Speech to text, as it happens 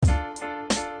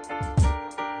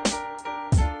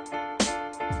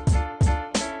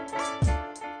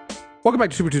Welcome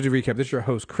back to Super Tuesday Recap. This is your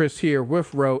host, Chris, here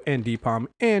with Ro and Deepam,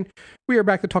 and we are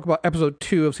back to talk about episode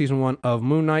 2 of season 1 of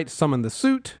Moon Knight, Summon the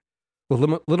Suit. With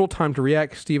little time to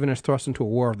react, Steven is thrust into a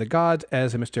war of the gods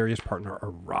as a mysterious partner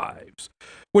arrives.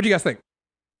 What do you guys think?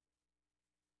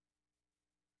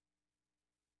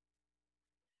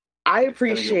 I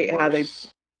appreciate how they...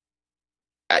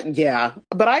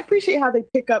 but I appreciate how they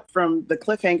pick up from the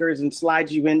cliffhangers and slide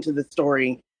you into the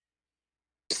story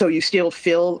so you still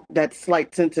feel that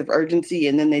slight sense of urgency,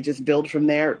 and then they just build from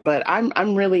there. But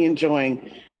I'm really enjoying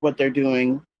what they're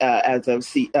doing as of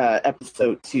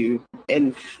episode 2.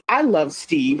 And I love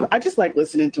Steve. I just like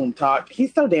listening to him talk.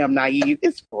 He's so damn naive.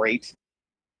 It's great.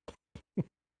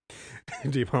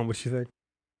 Deepam, what you think?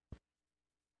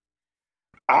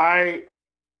 I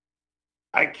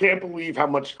can't believe how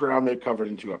much ground they've covered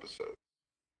in 2 episodes.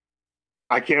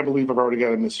 I can't believe I've already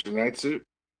got a Mr. Knight suit.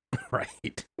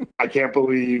 Right. I can't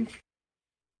believe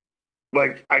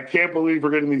we're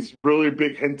getting these really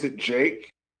big hints at Jake.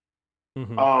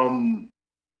 Mm-hmm.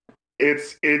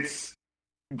 It's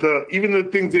even the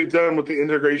things they've done with the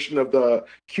integration of the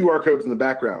QR codes in the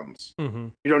backgrounds. Mm-hmm.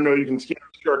 You don't know you can scan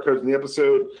QR codes in the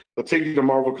episode. They'll take you to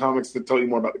Marvel Comics to tell you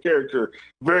more about the character.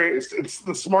 It's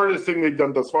the smartest thing they've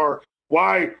done thus far.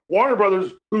 Why Warner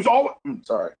Brothers, who's all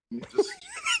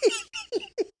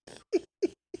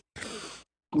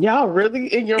Y'all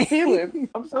really in your feelings.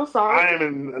 I'm so sorry. I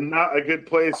am in not a good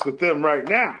place with them right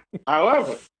now.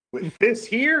 However, with this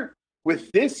here, with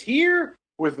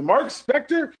Mark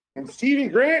Spector and Steven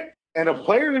Grant and a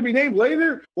player to be named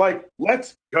later, like,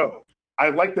 let's go. I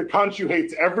like that Khonshu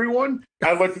hates everyone.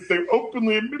 I like that they're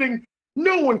openly admitting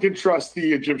no one can trust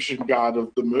the Egyptian god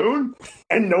of the moon,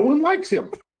 and no one likes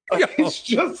him. It's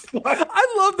just like...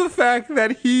 I love the fact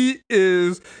that he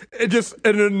is just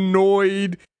an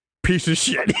annoyed piece of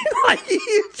shit. Like,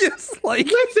 he's just like...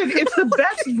 Listen, it's the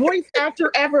best voice actor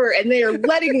ever, and they are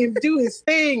letting him do his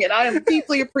thing, and I am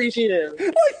deeply appreciative. Like,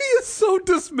 he is so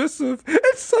dismissive and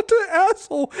such an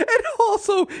asshole, and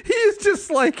also he is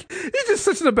just like, he's just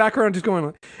sits in the background just going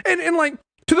like, and like,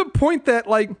 to the point that,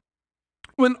 like,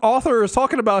 when Arthur is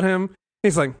talking about him,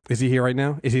 he's like, is he here right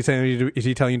now? Is he telling you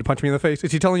to punch me in the face?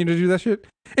 Is he telling you to do that shit?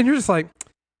 And you're just like,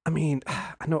 I mean,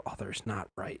 I know Arthur's not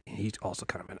right, and he's also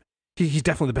kind of he's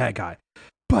definitely the bad guy,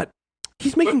 but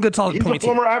he's making good solid points.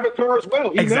 He's a former Avatar as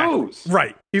well. He knows.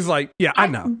 Right. He's like, yeah, I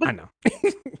know.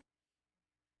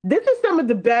 This is some of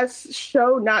the best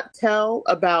show not tell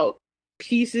about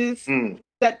pieces,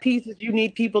 set pieces you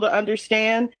need people to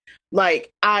understand.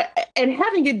 Like, and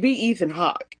having it be Ethan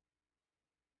Hawke.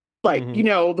 Like, you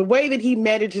know, the way that he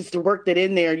manages to work that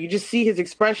in there, you just see his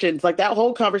expressions. Like, that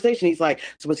whole conversation, he's like,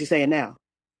 so what's he saying now?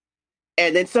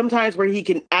 And then sometimes where he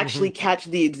can actually catch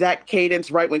the exact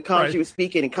cadence right when Khonshu was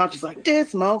speaking, and Khonshu's like,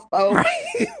 this mofo.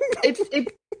 Right. it's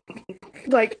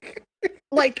like,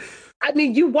 I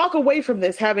mean, you walk away from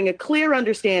this having a clear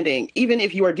understanding, even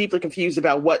if you are deeply confused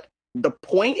about what the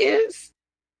point is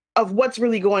of what's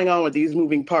really going on with these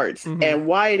moving parts and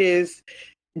why it is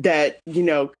that, you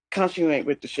know, Khonshu ain't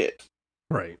with the shit.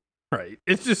 Right.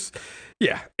 It's just,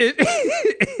 yeah,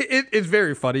 it's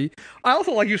very funny. I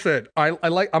also, like you said,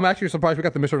 I'm actually surprised we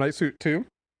got the Mr. Knight suit too.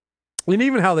 And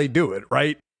even how they do it,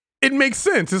 right? It makes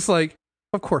sense. It's like,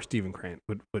 of course Steven Grant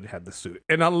would have the suit.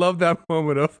 And I love that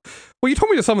moment of, well, you told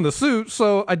me to summon the suit,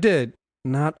 so I did.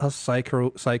 Not a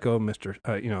psycho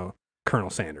Mr. Colonel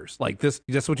Sanders. Like,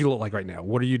 that's what you look like right now.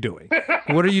 What are you doing?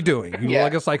 You look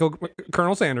like a psycho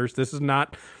Colonel Sanders. This is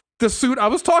not the suit I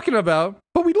was talking about,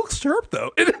 but we look sharp though.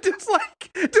 And it's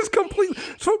like, just completely,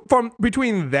 so from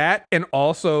between that and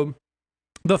also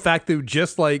the fact that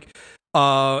just like,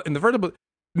 in the vertical,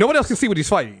 nobody else can see what he's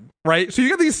fighting, right? So you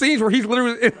got these scenes where he's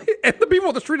literally, and the people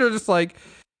on the street are just like,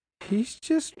 he's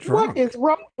just drunk. What is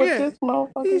wrong with this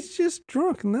motherfucker? He's just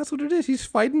drunk, and that's what it is. He's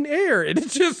fighting air, and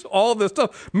it's just all this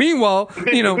stuff. Meanwhile,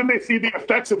 then they see the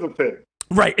effects of the thing.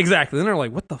 Right, exactly. Then they're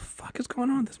like, what the fuck is going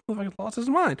on? This motherfucker lost his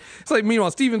mind. It's like,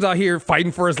 meanwhile, Steven's out here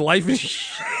fighting for his life and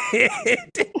shit.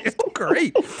 It's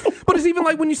great. But it's even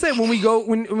like when you start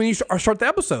the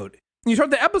episode. You start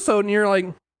the episode and you're like,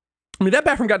 I mean, that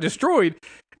bathroom got destroyed.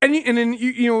 And then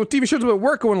Steven shows up at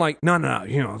work going like, no,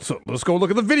 so let's go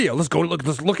look at the video. Let's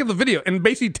look at the video. And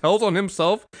basically tells on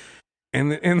himself.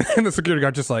 And the security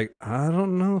guard just like, I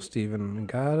don't know, Steven.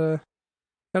 Gotta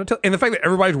tell. And the fact that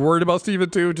everybody's worried about Steven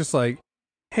too, just like,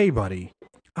 hey, buddy,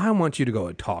 I want you to go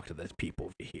and talk to those people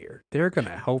over here. They're going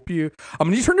to help you. I'm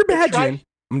going to turn your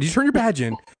badge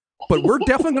in. But we're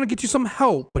definitely going to get you some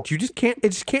help. But it just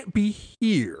can't be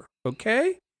here.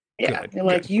 Okay? Yeah. Good.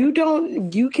 Like, you're not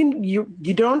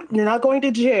going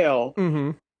to jail.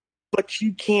 Mm-hmm. but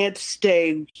you can't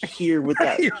stay here with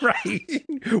us. Right.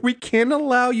 We can't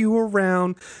allow you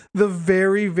around the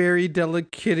very, very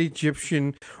delicate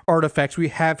Egyptian artifacts we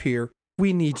have here.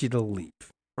 We need you to leave.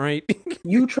 Right?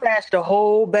 You trashed the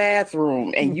whole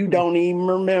bathroom and you don't even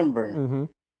remember. Mm-hmm.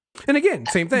 And again,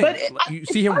 same thing. But you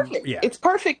see him. Perfect. Yeah. It's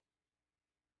perfect.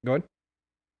 Go ahead.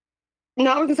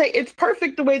 No, I was going to say it's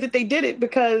perfect the way that they did it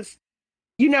because,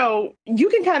 you know, you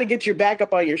can kind of get your back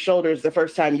up on your shoulders the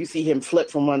first time you see him flip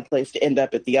from one place to end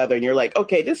up at the other. And you're like,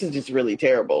 okay, this is just really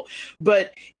terrible.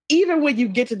 But even when you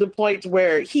get to the point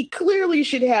where he clearly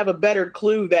should have a better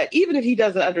clue that even if he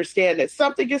doesn't understand that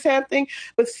something is happening,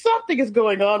 but something is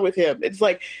going on with him. It's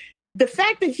like the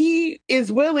fact that he is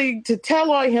willing to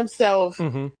tell on himself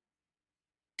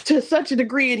to such a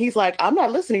degree. And he's like, I'm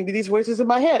not listening to these voices in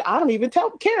my head. I don't even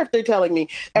care if they're telling me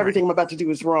everything I'm about to do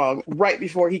is wrong right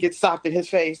before he gets socked in his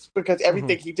face because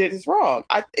everything he did is wrong.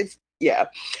 I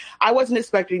wasn't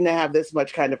expecting to have this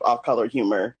much kind of off-color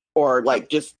humor or like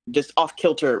just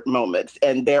off-kilter moments,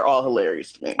 and they're all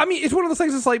hilarious to me. I mean, it's one of those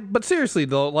things that's like, but seriously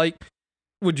though, like,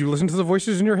 would you listen to the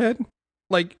voices in your head?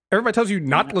 Like, everybody tells you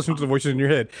not to listen to the voices in your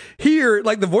head. Here,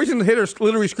 like, the voices in the head are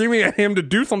literally screaming at him to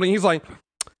do something. He's like,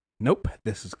 nope,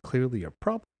 this is clearly a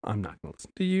problem. I'm not going to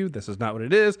listen to you. This is not what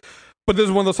it is. But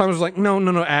there's one of those times where it's like,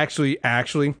 no, actually,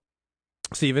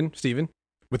 Steven,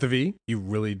 with a V, you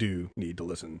really do need to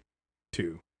listen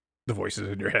to the voices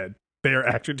in your head. They are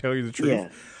actually telling you the truth. Yeah.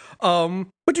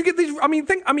 But you get these,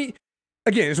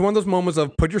 again, it's one of those moments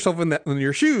of put yourself in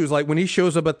your shoes, like when he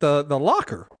shows up at the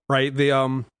locker, right?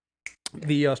 The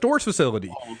storage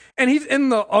facility, and he's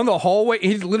on the hallway,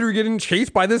 and he's literally getting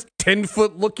chased by this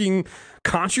 10-foot looking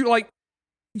conch. Like,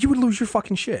 you would lose your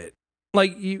fucking shit.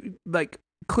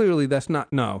 Clearly that's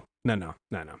not, no,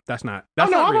 that's not I've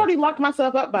real. already locked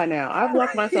myself up by now. I've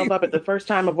locked myself up at the first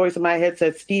time a voice in my head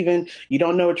said, Steven, you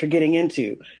don't know what you're getting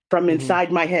into, from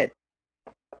inside my head.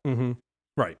 Mm-hmm.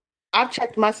 Right. I've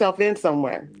checked myself in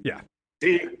somewhere. Yeah.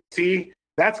 See,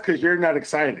 that's because you're not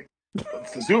exciting.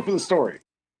 Let's do it for the story.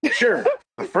 Sure,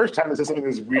 the first time it says something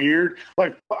that's weird,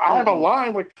 like, I have a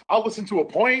line, like, I'll listen to a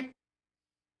point.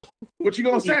 What you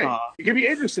gonna say? It can be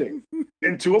interesting.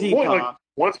 And to a point, like,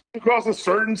 once you cross a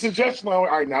certain suggestion, I'm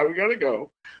like, all right, now we gotta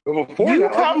go. But before you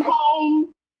come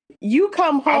home I'm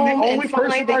the only and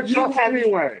person find I that you trust have...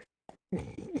 anyway.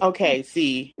 Okay,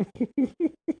 see.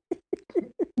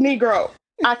 Negro,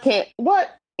 I can't...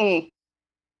 What?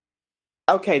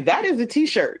 Okay, that is a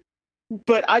t-shirt.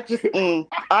 But I just,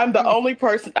 I'm the only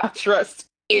person I trust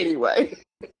anyway.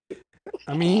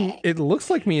 I mean, it looks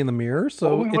like me in the mirror,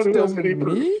 so it's still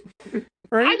me.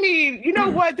 Right? I mean, you know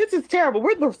what? This is terrible.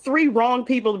 We're the three wrong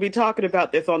people to be talking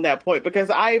about this on that point, because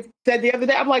I said the other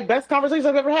day, I'm like, best conversations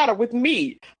I've ever had are with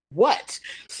me. What?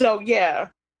 So, yeah.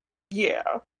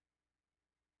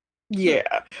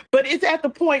 But it's at the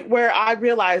point where I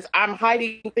realize I'm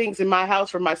hiding things in my house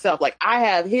from myself. Like, I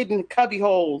have hidden cubby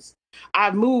holes.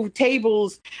 I've moved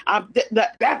tables.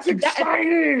 That's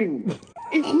exciting.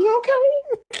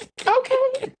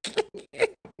 Okay.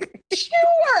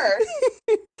 Sure.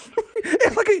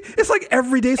 It's like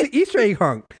every day's an Easter egg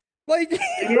hunt. Like,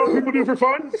 you know what people do for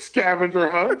fun? Scavenger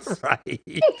hunts. Right.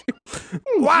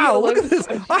 Wow, look at this.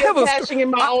 I have caching in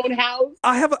my own house.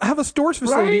 I have a storage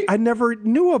facility right? I never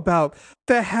knew about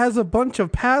that has a bunch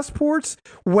of passports,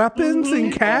 weapons,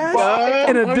 and cash,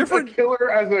 and a different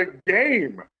killer as a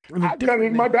game. I've done it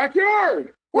in my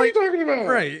backyard. What are you talking about?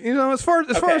 Right. You know, as far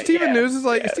as Steven knows, is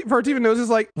like, as far as Steven knows, is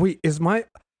like, wait,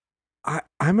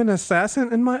 I'm an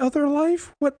assassin in my other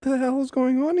life? What the hell is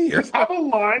going on here? Just have a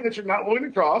line that you're not willing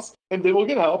to cross, and then we'll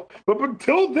get help. But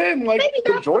until then, like,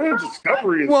 the joy of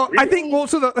discovery is real. I think the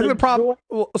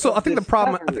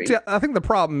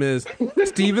problem is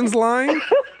Steven's line.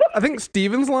 I think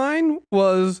Steven's line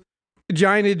was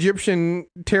giant Egyptian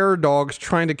terror dogs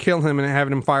trying to kill him and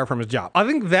having him fire from his job. I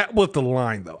think that was the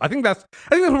line, though. I think that's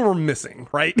what we're missing,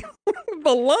 right?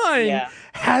 The line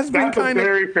has been kind of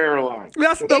very fair line.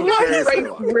 That's the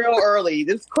line. Real early.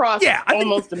 This crossed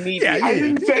almost immediately. I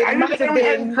didn't say we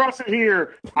hadn't crossed it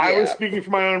here. I was speaking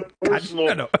from my own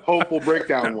personal hopeful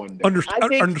breakdown one day. I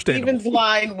think Steven's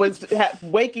line was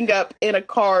waking up in a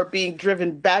car being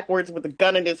driven backwards with a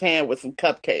gun in his hand with some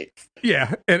cupcakes.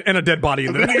 Yeah, and a dead body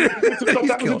in there.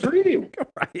 That was a dream.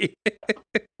 Right.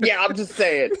 Yeah, I'm just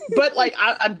saying. But like,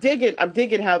 I'm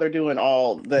digging how they're doing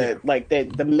all the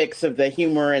the mix of the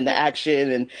humor and the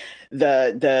action and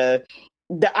the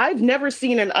I've never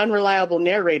seen an unreliable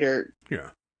narrator.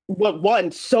 Yeah.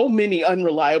 Well, so many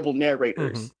unreliable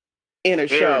narrators in a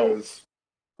show.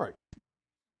 Right.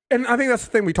 And I think that's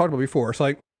the thing we talked about before. It's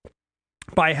like,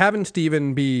 by having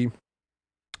Steven be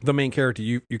the main character,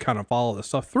 you kind of follow this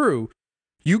stuff through.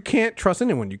 You can't trust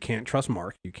anyone. You can't trust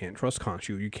Mark. You can't trust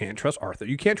Khonshu. You can't trust Arthur.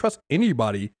 You can't trust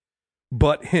anybody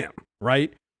but him,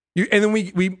 right? And then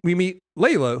we meet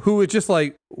Layla, who is just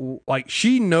like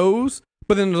she knows,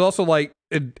 but then there's also like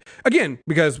again,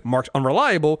 because Mark's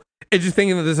unreliable, it's just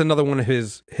thinking that this is another one of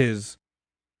his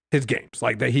games,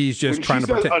 like that he's just trying to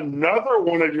pretend. Another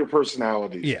one of your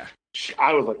personalities. Yeah,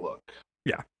 I was like, look.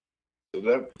 Yeah.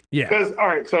 Yeah. Because all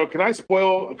right, so can I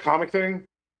spoil a comic thing?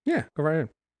 Yeah, go right ahead.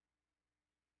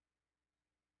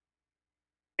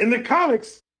 In the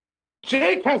comics,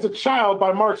 Jake has a child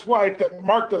by Mark's wife that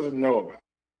Mark doesn't know about.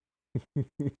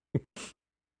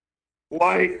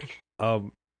 Like,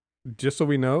 just so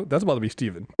we know, that's about to be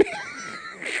Steven.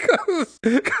 Or is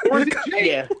it Jake?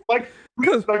 Yeah. Like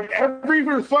every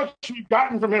reflection you've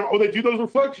gotten from him, they do those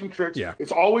reflection tricks. Yeah.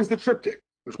 It's always the triptych.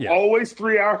 There's always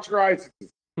 3 Oscar Isaacs.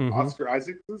 Mm-hmm. Oscar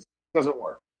Isaacs doesn't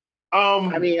work.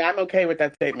 I mean, I'm okay with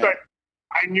that statement.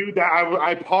 I knew that.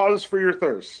 I paused for your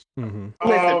thirst. Mm-hmm.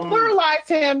 Listen, pluralize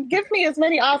him. Give me as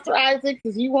many Oscar Isaacs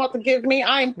as you want to give me.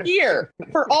 I'm here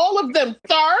for all of them,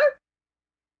 sir.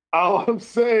 All I'm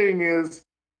saying is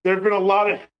there have been a lot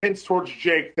of hints towards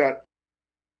Jake that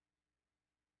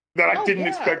I didn't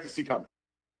expect to see coming.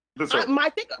 I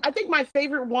think my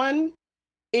favorite one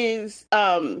is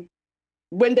when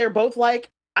they're both like,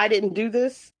 "I didn't do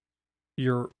this."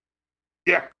 Yeah.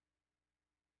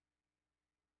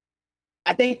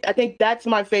 I think that's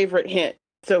my favorite hint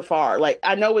so far. Like,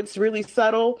 I know it's really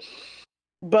subtle,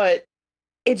 but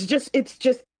it's just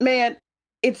man,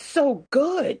 it's so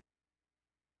good.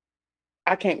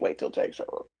 I can't wait till Jake shows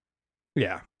up.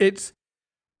 Yeah, it's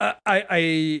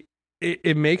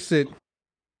it makes it,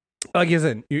 like I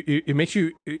said, it makes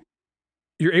you,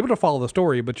 you're able to follow the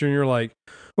story, but you're like,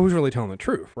 oh, who's really telling the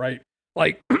truth, right?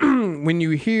 Like when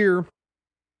you hear,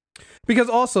 because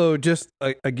also just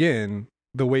again,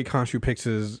 the way Khonshu picks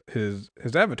his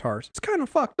avatars, it's kind of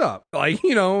fucked up. Like,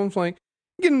 it's like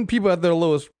getting people at the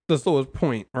lowest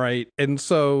point, right? And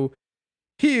so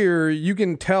here you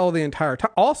can tell the entire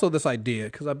time. Also, this idea,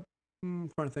 because I'm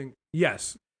trying to think.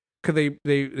 Yes, because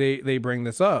they bring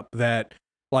this up that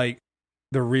like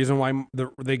the reason why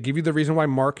they give you the reason why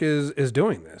Mark is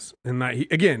doing this, and that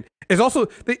again is also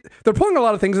they're pulling a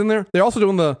lot of things in there. They're also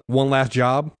doing the one last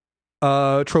job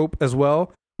trope as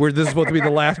well, where this is supposed to be the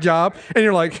last job, and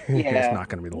you're like, it's not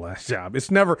going to be the last job.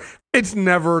 It's never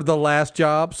the last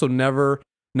job. So never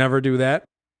do that.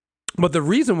 But the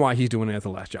reason why he's doing it as the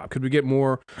last job, could we get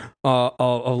more of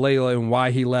Layla and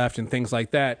why he left and things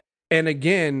like that? And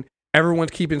again,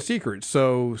 everyone's keeping secrets.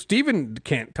 So Steven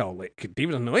can't tell.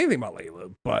 Steven doesn't know anything about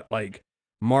Layla, but like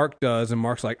Mark does, and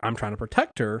Mark's like, I'm trying to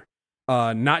protect her,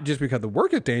 not just because the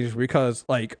work is dangerous, because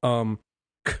like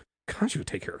can't you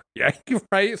take her? Yeah,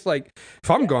 right. It's like if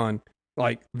I'm gone,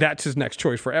 like that's his next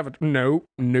choice forever. Nope.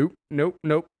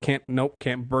 Can't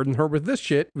burden her with this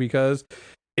shit because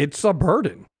it's a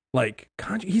burden. Like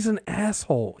he's an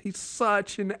asshole. He's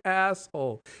such an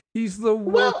asshole. He's the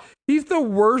worst. He's the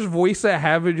worst voice to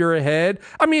have in your head.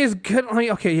 I mean, it's good. Like,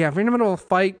 okay, yeah, if you're in the middle of a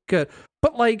fight, good.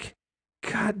 But like,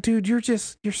 God, dude, you're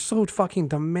so fucking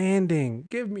demanding.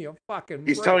 Give me a fucking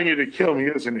He's telling you to kill me,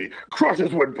 isn't he? Crush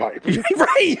his windpipe.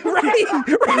 right.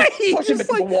 Push him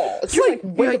into the wall. It's like,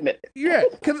 wait a minute. Yeah,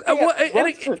 because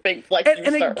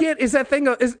and again, is that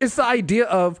thing? It's the idea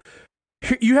of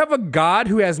you have a God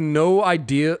who has no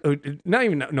idea, not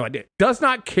even no idea, does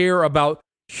not care about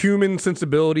human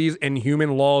sensibilities and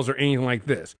human laws or anything like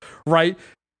this, right?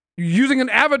 Using an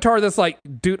avatar that's like,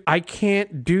 dude, I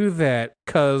can't do that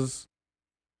because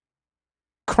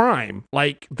crime.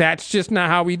 Like, that's just not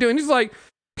how we do it. And he's like,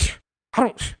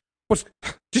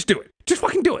 just do it. Just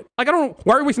fucking do it. Like, I don't know.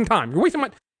 Why are you wasting time? You're wasting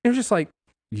my. And it's just like,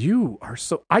 you are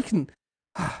so. I can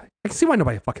see why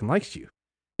nobody fucking likes you.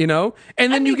 And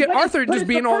then you get Arthur just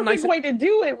being all nice. It's the perfect way to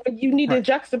do it when you need to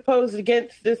juxtapose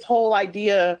against this whole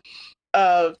idea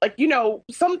of, like,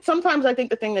 sometimes I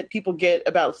think the thing that people get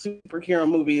about superhero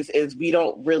movies is we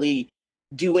don't really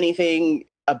do anything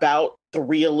about the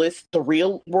real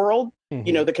world,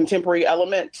 mm-hmm. The contemporary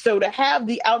element. So to have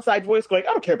the outside voice going, I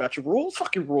don't care about your rules,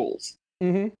 fuck your rules.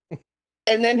 Mm-hmm.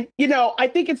 And then, I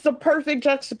think it's the perfect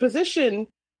juxtaposition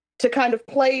to kind of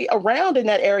play around in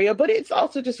that area, but it's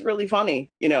also just really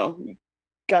funny, You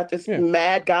got this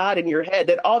mad God in your head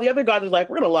that all the other gods are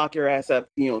like, we're gonna lock your ass up,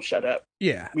 you don't shut up.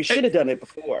 Yeah, we should have done it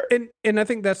before. And I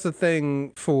think that's the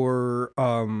thing for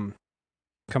I'm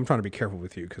trying to be careful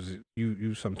with you because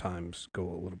you sometimes go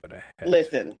a little bit ahead.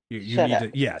 Listen, you need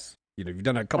to. Yes, you've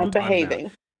done it a couple times. I'm behaving.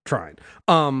 Now. Trying.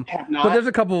 But there's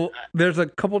a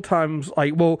couple times,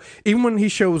 like, well, even when he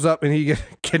shows up and he gets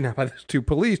kidnapped by these 2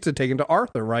 police to take him to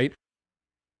Arthur, right?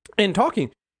 And talking,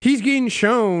 he's getting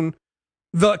shown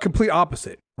the complete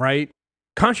opposite, right?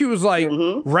 Khonshu was like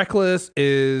reckless,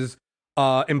 is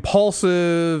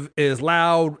impulsive, is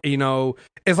loud,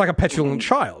 is like a petulant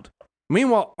child.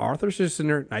 Meanwhile, Arthur's just in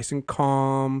there nice and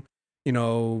calm,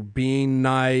 being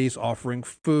nice, offering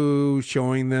food,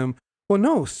 showing them, well,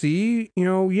 no, see,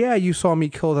 yeah, you saw me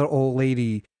kill that old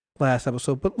lady last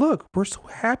episode, but look, we're so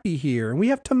happy here, and we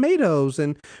have tomatoes,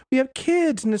 and we have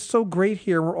kids, and it's so great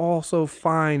here. We're all so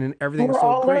fine, and everything's so great.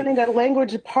 We're all learning a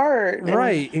language apart,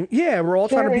 right? And yeah, we're all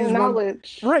trying to be this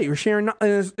knowledge. Right, we're sharing.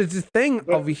 It's a thing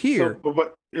over here.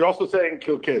 But you're also saying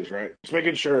kill kids, right? Just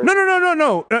making sure.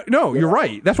 No. You're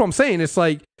right. That's what I'm saying. It's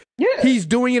like he's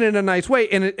doing it in a nice way,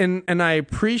 and I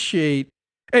appreciate,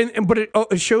 but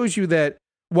it shows you that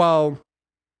while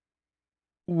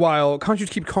Khonshu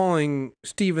keep calling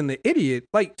Steven the idiot,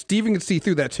 like Steven can see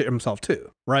through that to himself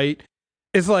too, right?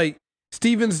 It's like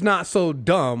Steven's not so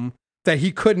dumb that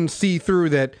he couldn't see through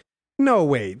that. No,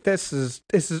 wait, this is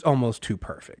almost too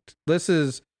perfect. This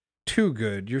is too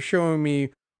good. You're showing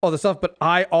me all the stuff, but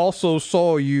I also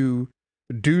saw you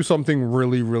do something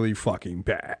really, really fucking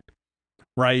bad,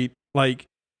 right? Like,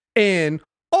 and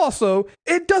also,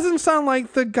 it doesn't sound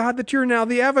like the god that you're now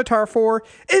the avatar for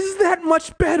is that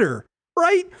much better.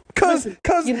 Right? Because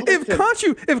if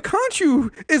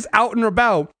Khonshu is out and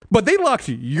about, but they locked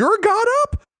your god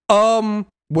up,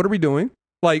 what are we doing?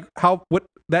 Like what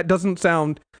that doesn't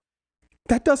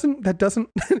that doesn't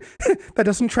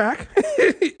track,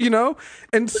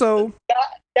 And so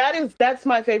that's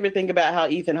my favorite thing about how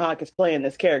Ethan Hawke is playing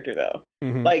this character though.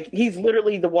 Like he's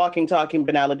literally the walking, talking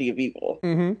banality of evil.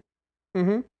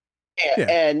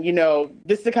 And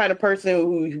this is the kind of person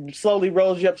who slowly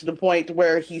rolls you up to the point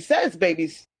where he says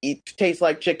babies taste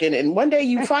like chicken, and one day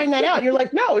you find that out and you're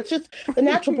like, no, it's just the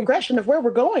natural progression of where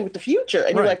we're going with the future,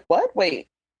 and you're like, what? Wait,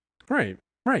 right.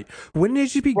 Wouldn't it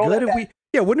just be good if we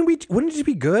wouldn't it just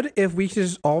be good if we could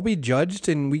just all be judged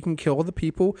and we can kill the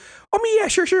people? I mean, yeah,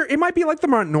 sure. It might be like the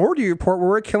Minority Report where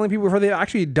we're killing people before they've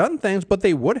actually done things, but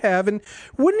they would have. And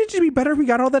wouldn't it just be better if we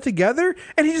got all that together?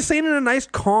 And he's just saying in a nice,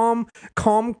 calm,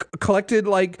 collected,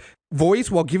 like,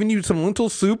 voice while giving you some lentil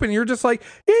soup, and you're just like,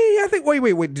 yeah, I think,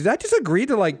 wait, did I just agree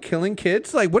to, like, killing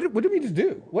kids? Like, what did we just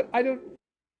do? I didn't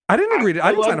agree to,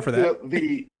 I didn't sign up for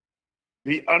that.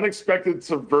 The unexpected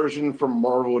subversion from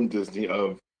Marvel and Disney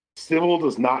of civil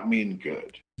does not mean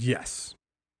good. Yes.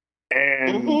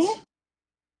 And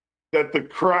that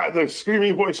the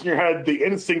screaming voice in your head, the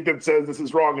instinct that says this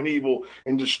is wrong and evil,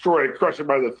 and destroy it, crush it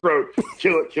by the throat,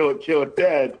 kill it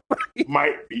dead,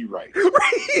 might be right.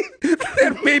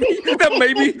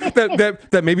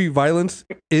 That maybe violence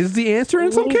is the answer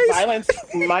in some cases. Violence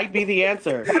might be the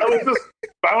answer.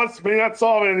 Violence may not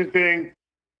solve anything.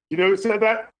 You know who said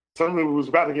that? Someone who was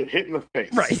about to get hit in the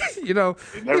face. Right. It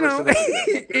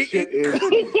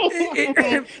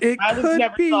could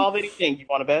never solve anything. You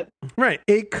want to bet? Right.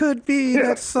 It could be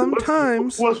that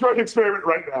sometimes. Let's run an experiment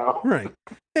right now. Right.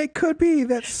 It could be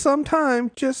that just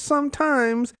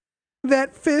sometimes,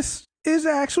 that fist is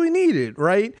actually needed.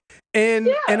 Right. And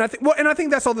I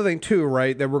think that's the other thing too,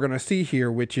 right, that we're gonna see here,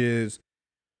 which is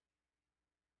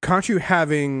Khonshu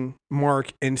having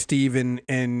Mark and Steven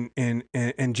and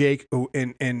Jake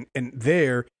and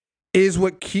there is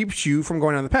what keeps you from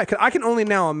going down the path. Because I can only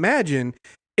now imagine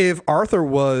if Arthur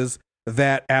was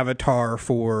that avatar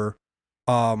for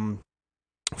Khonshu,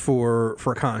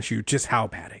 just how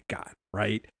bad it got,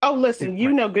 right? Oh, listen,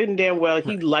 you know good and damn well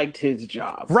he liked his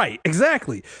job. Right,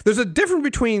 exactly. There's a difference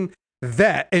between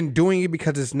that and doing it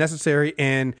because it's necessary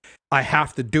and I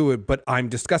have to do it, but I'm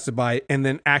disgusted by it, and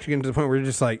then actually getting to the point where you're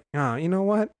just like, you know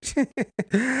what?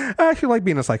 I actually like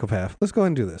being a psychopath. Let's go ahead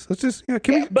and do this. Let's just, But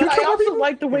I also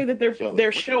like the way that they're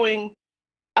showing.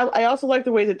 I also like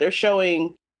the way that they're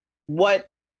showing what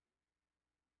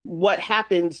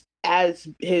happens as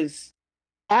his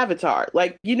avatar.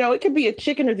 Like, it could be a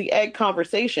chicken or the egg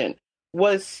conversation.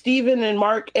 Was Steven and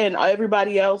Mark and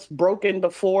everybody else broken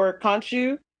before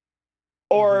Khonshu?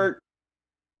 Or,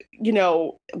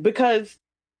 because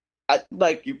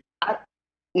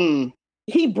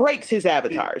he breaks his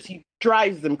avatars. He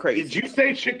drives them crazy. Did you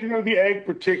say chicken or the egg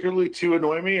particularly to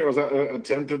annoy me, or was that an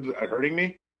attempt at hurting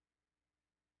me?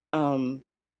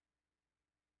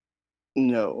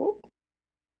 No.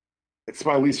 It's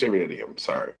my least favorite idiom.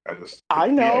 Sorry. I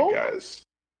know. Yeah, guys.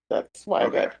 That's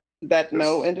why that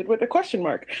no ended with a question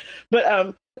mark.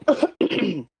 But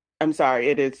I'm sorry,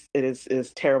 it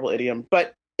is terrible idiom,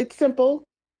 but it's simple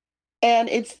and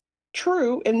it's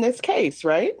true in this case,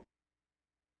 right?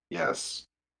 Yes.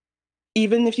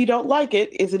 Even if you don't like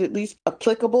it, is it at least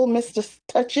applicable, Mr.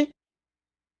 Touchy?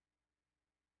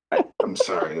 I'm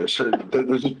sorry. There's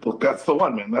that's the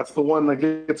one, man. That's the one that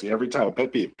gets me every time.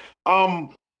 Pet peeve.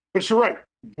 But you're right.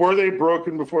 Were they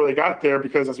broken before they got there?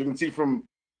 Because as we can see from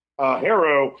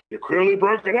Harrow, they're clearly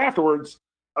broken afterwards.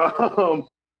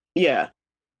 Yeah.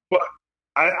 But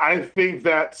I think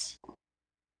that's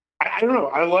I don't know.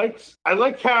 I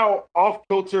like how off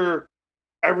kilter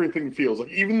everything feels. Like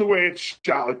even the way it's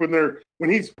shot. Like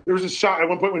there's a shot at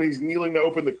one point when he's kneeling to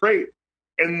open the crate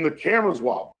and the camera's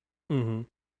wobble. Mm-hmm.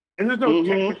 And there's no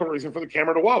technical reason for the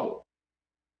camera to wobble.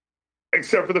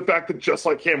 Except for the fact that just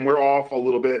like him, we're off a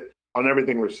little bit on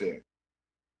everything we're seeing.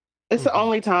 It's the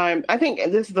only time, I think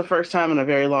this is the first time in a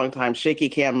very long time, shaky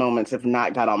cam moments have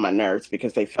not got on my nerves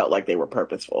because they felt like they were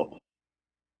purposeful.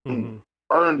 Mm-hmm.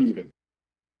 Earned even.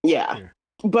 Yeah.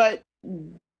 But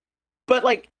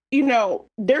like,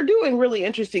 they're doing really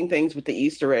interesting things with the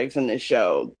Easter eggs in this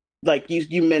show. Like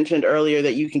you mentioned earlier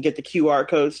that you can get the QR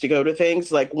codes to go to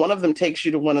things. Like one of them takes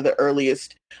you to one of the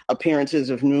earliest appearances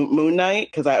of Moon Knight,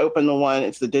 because I opened the one,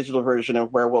 it's the digital version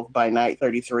of Werewolf by Night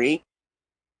 33.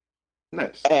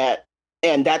 Nice.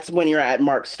 And that's when you're at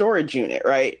Mark's storage unit,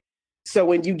 right? So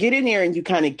when you get in there and you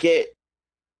kind of get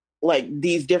like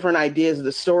these different ideas of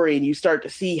the story and you start to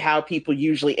see how people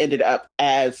usually ended up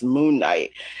as Moon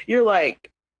Knight, you're like,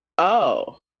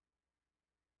 oh.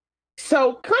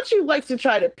 So Khonshu likes to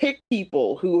try to pick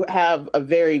people who have a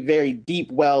very, very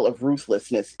deep well of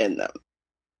ruthlessness in them.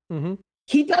 Mm-hmm.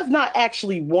 He does not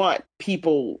actually want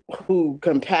people who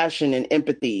compassion and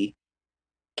empathy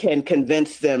can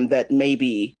convince them that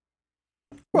maybe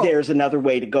there's another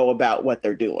way to go about what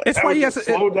they're doing. It's why he has to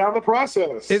slow down the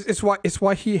process. It's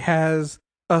why he has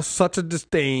such a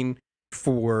disdain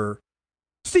for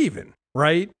Steven,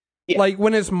 right? Yeah. Like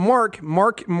when it's Mark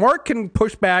can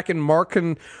push back, and Mark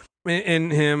and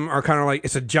him are kind of like,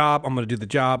 it's a job. I'm going to do the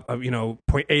job of,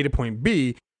 point A to point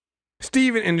B.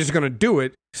 Steven and just going to do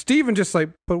it. Steven just like,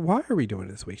 but why are we doing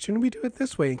it this way? Shouldn't we do it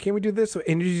this way? And can we do this way?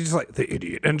 And you're just like, the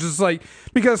idiot. And just like,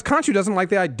 because Khonshu doesn't like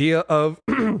the idea of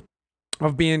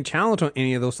of being challenged on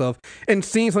any of those stuff and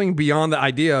seeing something beyond the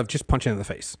idea of just punching in the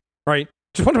face, right?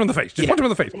 Just punch him in the face. Just punch him in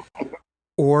the face.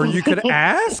 Or you could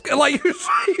ask, like,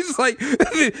 he's like,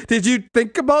 did you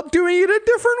think about doing it a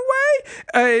different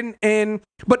way?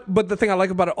 But the thing I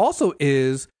like about it also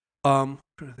is,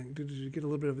 did you get a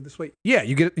little bit of it this way? Yeah,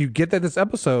 you get that this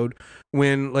episode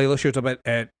when Layla shows up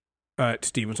at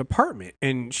Steven's apartment,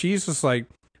 and she's just like,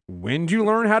 when did you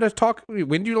learn how to talk? When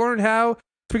did you learn how to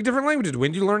speak different languages?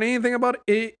 When did you learn anything about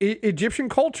Egyptian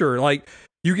culture? Like,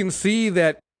 you can see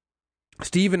that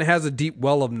Steven has a deep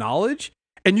well of knowledge,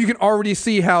 and you can already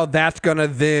see how that's gonna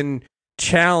then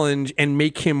challenge and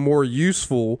make him more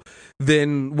useful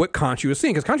than what Khonshu is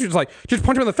seeing. Because Khonshu is like, just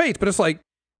punch him in the face, but it's like,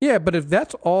 yeah, but if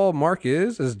that's all Mark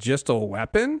is just a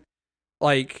weapon,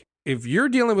 like, if you're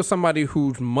dealing with somebody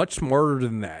who's much smarter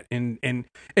than that and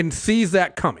sees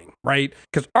that coming, right?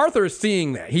 Because Arthur is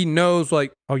seeing that. He knows,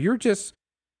 like, you're just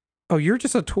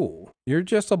a tool. You're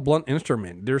just a blunt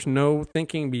instrument. There's no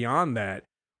thinking beyond that.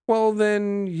 Well,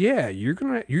 then, yeah, you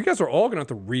guys are all gonna have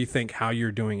to rethink how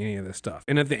you're doing any of this stuff.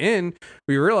 And at the end,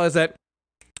 we realize that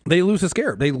they lose the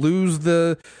scarab. They lose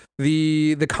the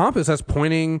compass that's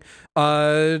pointing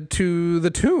to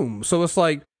the tomb. So it's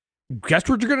like, guess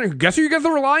who you guys to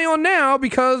rely on now,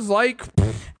 because like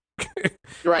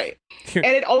right. And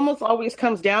it almost always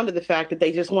comes down to the fact that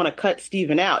they just want to cut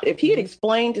Steven out. If he had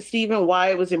explained to Steven why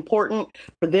it was important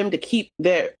for them to keep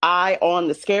their eye on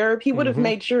the scarab, he would have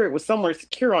made sure it was somewhere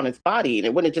secure on his body, and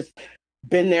it wouldn't have just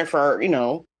been there for,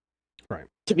 right,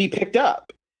 to be picked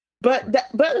up. But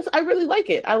I really like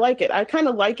it. I like it. I kind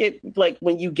of like it, like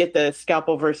when you get the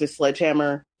scalpel versus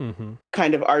sledgehammer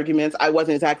kind of arguments. I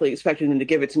wasn't exactly expecting them to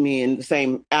give it to me in the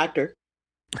same actor.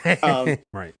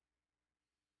 Right.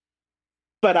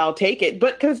 But I'll take it.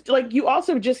 But because, like, you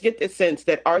also just get this sense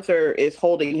that Arthur is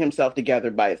holding himself together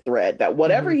by a thread, that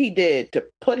whatever he did to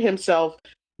put himself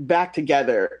back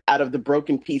together out of the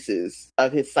broken pieces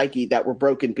of his psyche that were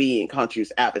broken being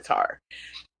Khonshu's avatar,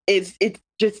 it's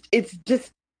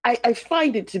just I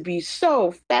find it to be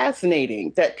so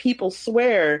fascinating that people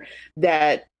swear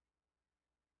that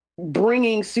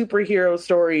bringing superhero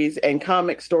stories and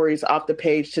comic stories off the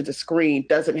page to the screen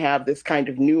doesn't have this kind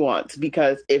of nuance.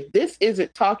 Because if this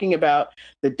isn't talking about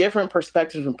the different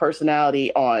perspectives and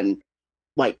personality on,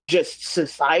 like, just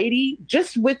society,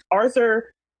 just with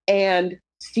Arthur and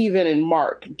Steven and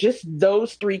Mark, just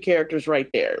those three characters right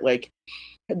there, like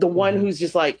the one who's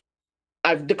just like,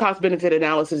 the cost benefit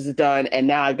analysis is done, and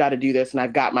now I've got to do this, and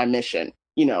I've got my mission,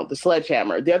 the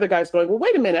sledgehammer. The other guy's going, well,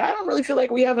 wait a minute, I don't really feel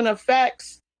like we have enough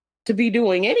facts to be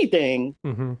doing anything.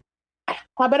 How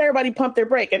about everybody pump their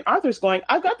brake? And Arthur's going,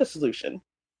 I've got the solution.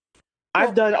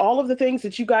 I've done all of the things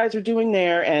that you guys are doing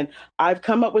there, and I've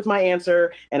come up with my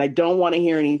answer, and I don't want to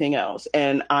hear anything else.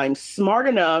 And I'm smart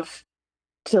enough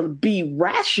to be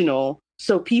rational,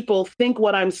 so people think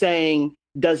what I'm saying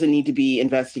doesn't need to be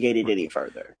investigated any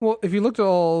further. Well, if you looked at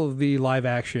all of the live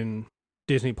action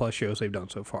Disney Plus shows they've done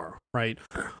so far, right?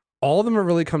 All of them have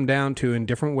really come down to, in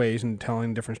different ways and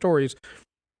telling different stories,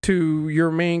 to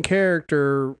your main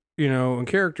character, and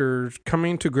characters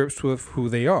coming to grips with who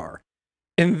they are.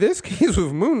 In this case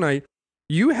with Moon Knight,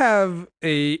 you have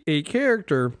a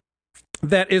character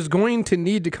that is going to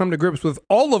need to come to grips with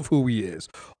all of who he is.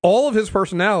 All of his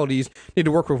personalities need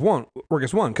to work as one.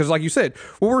 Because like you said,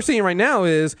 what we're seeing right now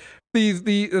is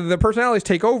the personalities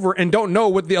take over and don't know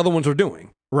what the other ones are doing,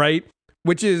 right?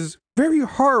 Which is very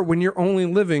hard when you're only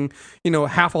living,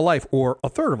 half a life or a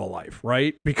third of a life,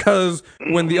 right? Because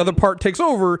when the other part takes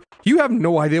over, you have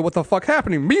no idea what the fuck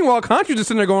happening. Meanwhile, Khonshu's just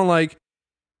sitting there going like,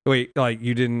 wait, like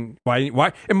you didn't, why? And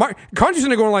Khonshu's sitting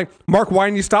there going like, Mark, why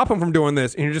didn't you stop him from doing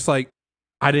this? And you're just like,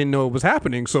 I didn't know it was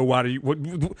happening. So why do you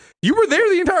were there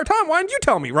the entire time? Why didn't you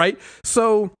tell me? Right.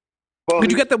 So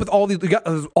did you get that with all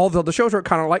all the other shows are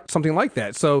kind of like something like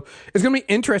that. So it's going to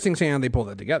be interesting seeing how they pull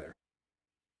that together.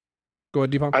 Go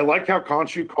ahead, Deepak. I like how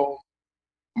Khonshu called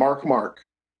Mark,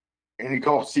 and he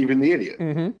called Steven the idiot.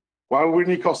 Mm-hmm. Why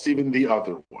wouldn't he call Steven the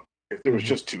other one if there was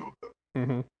just two of them?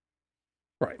 Mm-hmm.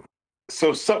 Right.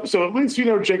 So at least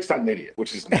Jake's not an idiot,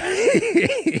 which is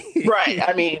nice. Right.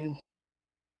 I mean,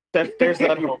 there's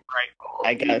that hope, right?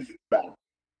 I guess.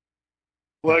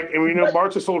 And we know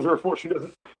Mark's a soldier of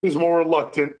fortune. He's more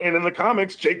reluctant. And in the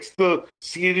comics, Jake's the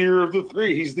seedier of the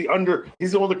three. He's the one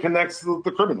that connects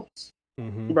the criminals.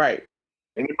 Mm-hmm. Right.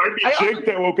 And it might be Jake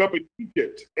that woke up in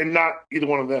Egypt and not either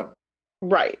one of them.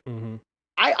 Right. Mm-hmm.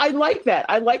 I like that.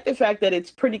 I like the fact that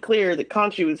it's pretty clear that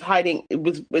Khonshu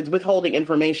was withholding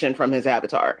information from his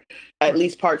avatar, at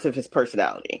least parts of his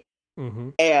personality. Mm-hmm.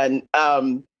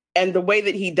 And the way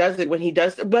that he does it when he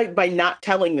does by not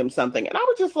telling them something. And I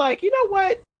was just like, you know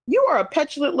what? You are a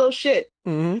petulant little shit.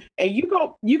 Mm-hmm. And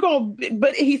you go,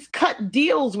 but he's cut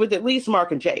deals with at least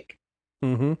Mark and Jake.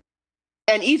 Mm-hmm.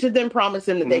 And each of them promised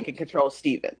him that they could control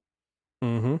Steven.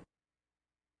 Mm-hmm.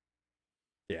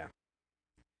 Yeah.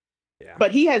 Yeah.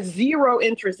 But he has zero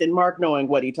interest in Mark knowing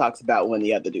what he talks about when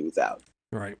the other dude's out.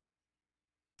 Right.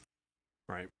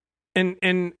 Right.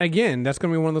 And again, that's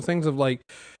going to be one of the things of like,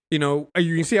 you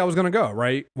can see how it's going to go,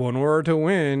 right? Well, in order to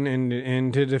win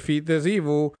and to defeat this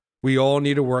evil, we all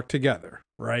need to work together,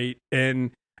 right?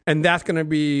 And that's going to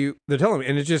be the telling.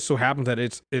 And it just so happens that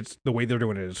it's the way they're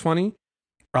doing it is funny.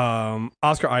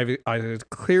 Oscar Isaac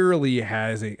clearly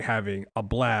having a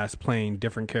blast playing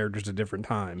different characters at different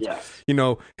times. Yes.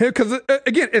 Because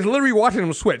again, it's literally watching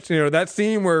him switch. That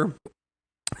scene where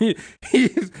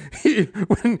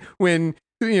when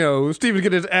Steven's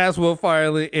getting his ass whooped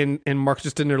finally, and Mark's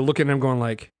just in there looking at him going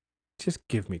like, just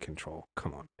give me control.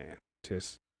 Come on, man.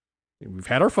 We've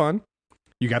had our fun.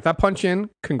 You got that punch in.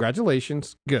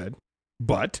 Congratulations. Good.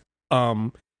 But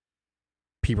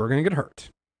people are going to get hurt.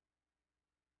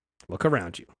 Look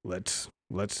around you. Let's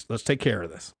take care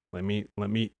of this. Let me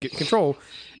get control.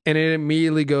 And it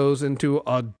immediately goes into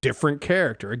a different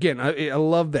character. Again, I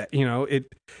love that.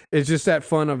 It's just that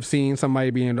fun of seeing somebody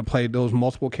being able to play those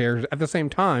multiple characters at the same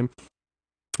time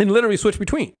and literally switch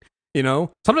between.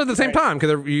 Sometimes at the same time,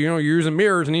 because you're using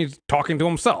mirrors and he's talking to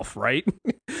himself, right?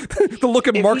 The look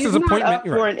at Mark's disappointment. Up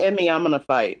for an Emmy, I'm gonna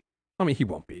fight. I mean, he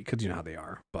won't be because you know how they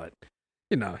are, but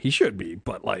he should be.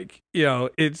 But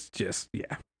it's just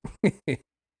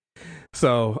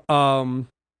So,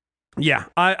 yeah,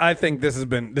 I think this has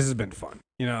been fun,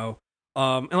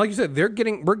 and like you said, we're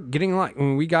getting like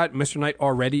when we got Mr. Knight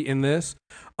already in this,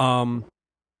 and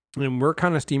we're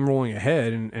kind of steamrolling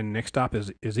ahead, and next stop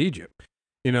is Egypt,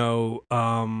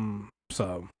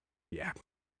 so yeah.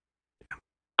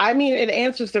 I mean, it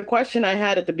answers the question I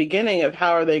had at the beginning of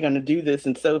how are they going to do this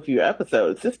in so few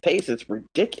episodes. This pace is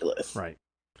ridiculous. Right.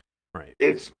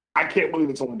 I can't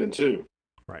believe it's only been 2.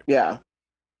 Right. Yeah.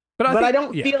 But I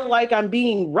don't feel like I'm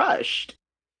being rushed.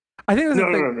 I think that's the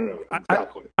thing. No.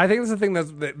 Exactly. I think that's the thing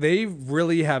that they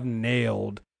really have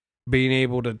nailed being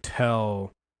able to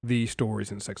tell these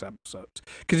stories in 6 episodes.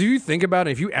 Because if you think about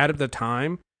it, if you add up the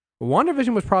time,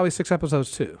 WandaVision was probably 6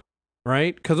 episodes too,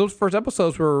 right? Because those first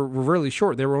episodes were really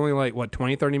short. They were only like,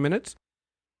 20, 30 minutes?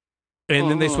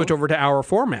 And then they switch over to hour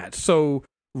formats. So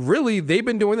really, they've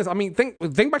been doing this. I mean, think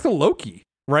back to Loki.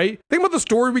 Right? Think about the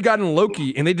story we got in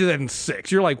Loki, and they did that in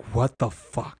 6. You're like, what the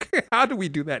fuck? How do we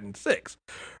do that in 6?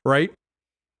 Right?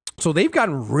 So they've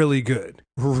gotten really good.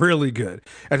 Really good.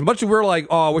 As much as we're like,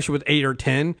 oh, I wish it was 8 or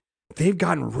 10, they've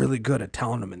gotten really good at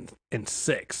telling them in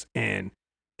 6. And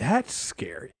That's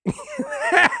scary.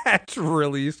 That's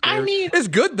really scary. I mean, it's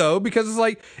good though, because it's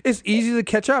like, it's easy to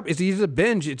catch up. It's easy to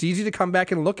binge. It's easy to come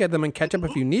back and look at them and catch up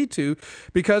if you need to,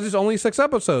 because it's only 6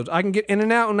 episodes. I can get in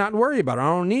and out and not worry about it. I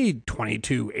don't need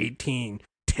 22, 18,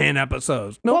 10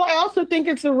 episodes. No. Well, I also think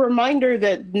it's a reminder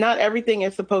that not everything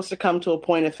is supposed to come to a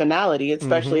point of finality,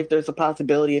 especially if there's a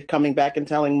possibility of coming back and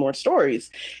telling more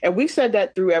stories. And we've said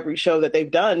that through every show that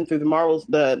they've done through the Marvels,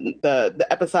 the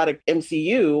episodic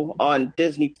MCU on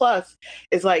Disney Plus.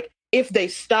 Is like, if they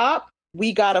stop,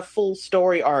 we got a full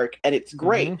story arc and it's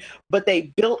great. But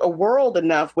they built a world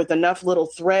enough with enough little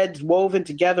threads woven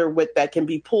together with that can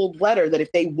be pulled letter that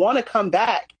if they want to come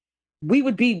back, we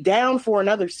would be down for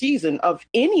another season of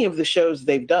any of the shows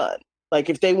they've done.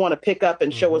 Like, if they want to pick up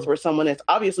and show us where someone is.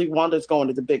 Obviously, Wanda's going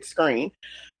to the big screen.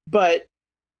 But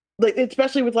like,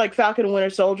 especially with like Falcon and Winter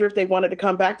Soldier, if they wanted to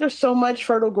come back, there's so much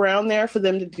fertile ground there for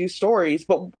them to do stories.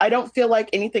 But I don't feel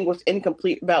like anything was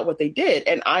incomplete about what they did.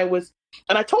 And I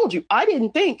told you, I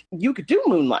didn't think you could do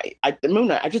Moon Knight. I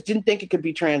just didn't think it could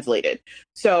be translated.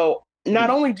 So not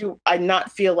only do I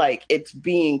not feel like it's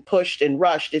being pushed and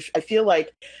rushed, I feel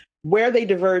like where they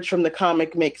diverge from the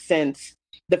comic makes sense.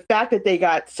 The fact that they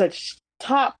got such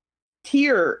top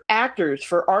tier actors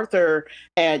for Arthur,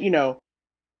 and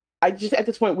I just, at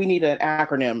this point, we need an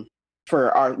acronym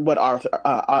for what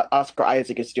Oscar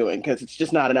Isaac is doing, because it's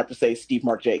just not enough to say Steve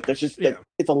Mark Jake. There's just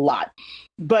it's a lot.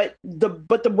 But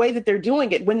the way that they're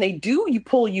doing it, when they do, you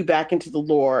pull you back into the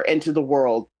lore, into the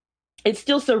world. It's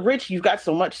still so rich. You've got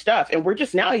so much stuff. And we're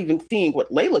just now even seeing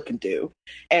what Layla can do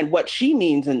and what she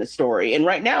means in the story. And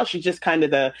right now she's just kind of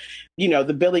the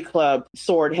Billy Club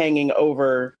sword hanging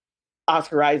over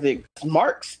Oscar Isaac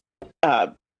Mark's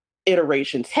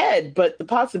iteration's head. But the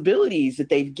possibilities that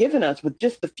they've given us with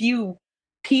just the few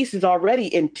pieces already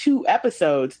in 2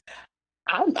 episodes,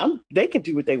 they can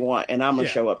do what they want, and I'm going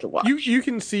to show up to watch. You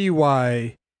can see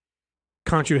why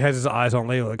Khonshu has his eyes on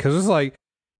Layla, because it's like,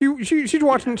 she's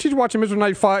watching Mr.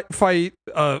 Knight fight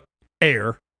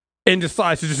Air, and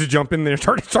decides to just jump in there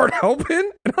and start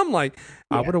helping. And I'm like,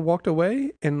 I would have walked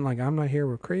away and like, I'm not here,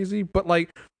 we're crazy. But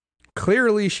like,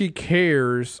 clearly she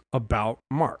cares about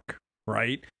Mark,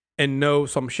 right? And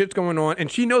knows some shit's going on,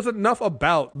 and she knows enough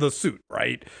about the suit,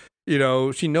 right?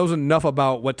 She knows enough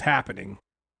about what's happening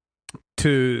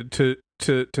to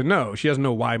know. She doesn't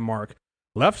know why Mark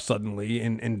left suddenly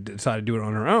and decided to do it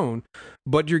on her own,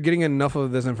 but you're getting enough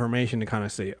of this information to kind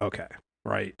of say, okay,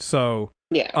 right? So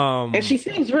and she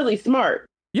seems really smart.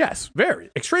 Yes, very,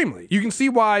 extremely. You can see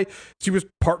why she was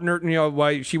partnered,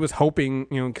 why she was hoping,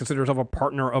 consider herself a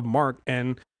partner of Mark,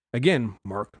 and again,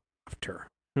 Mark left her,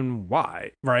 and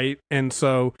why, right? And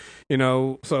so,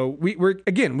 so we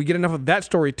get enough of that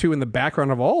story too in the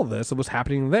background of all of this, of what's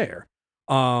happening there.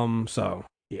 So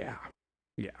yeah.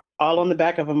 All on the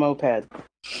back of a moped.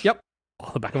 Yep.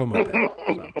 All the back of a moped.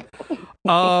 So.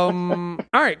 All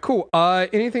right, cool.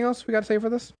 Anything else we got to say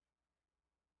for this?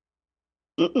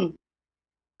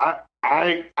 I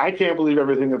can't believe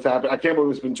everything that's happened. I can't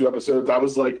believe it's been 2 episodes. I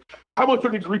was like, how much do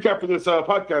I need to recap for this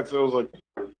podcast? And I was like,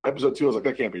 episode 2, I was like,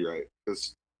 that can't be right,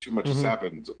 because too much has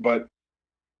happened. But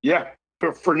yeah,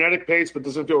 frenetic pace, but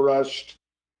doesn't feel rushed.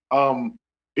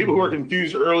 People who are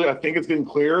confused early, I think it's getting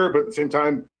clearer, but at the same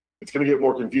time, it's going to get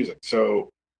more confusing. So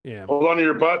hold on to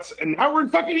your butts. And now we're in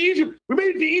fucking Egypt. We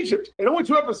made it to Egypt in only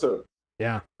 2 episodes.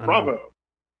 Yeah. Bravo.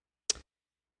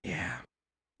 Yeah.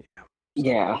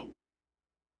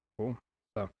 Cool.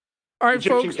 So, all right,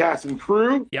 Egyptian folks. Cast and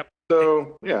crew. Yep.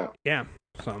 So, yeah.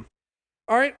 So,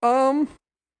 all right.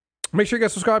 Make sure you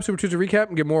guys subscribe to Super Tuesday Recap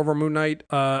and get more of our Moon Knight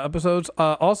episodes.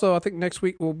 Also, I think next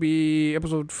week will be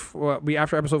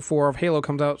after episode 4 of Halo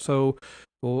comes out. So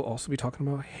we'll also be talking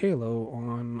about Halo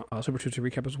on Super Tuesday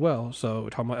Recap as well. So we're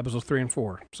talking about episodes 3 and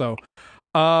 4. So,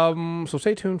 so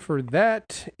stay tuned for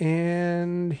that.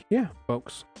 And yeah,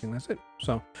 folks, I think that's it.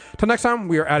 So till next time,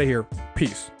 we are out of here.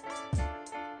 Peace.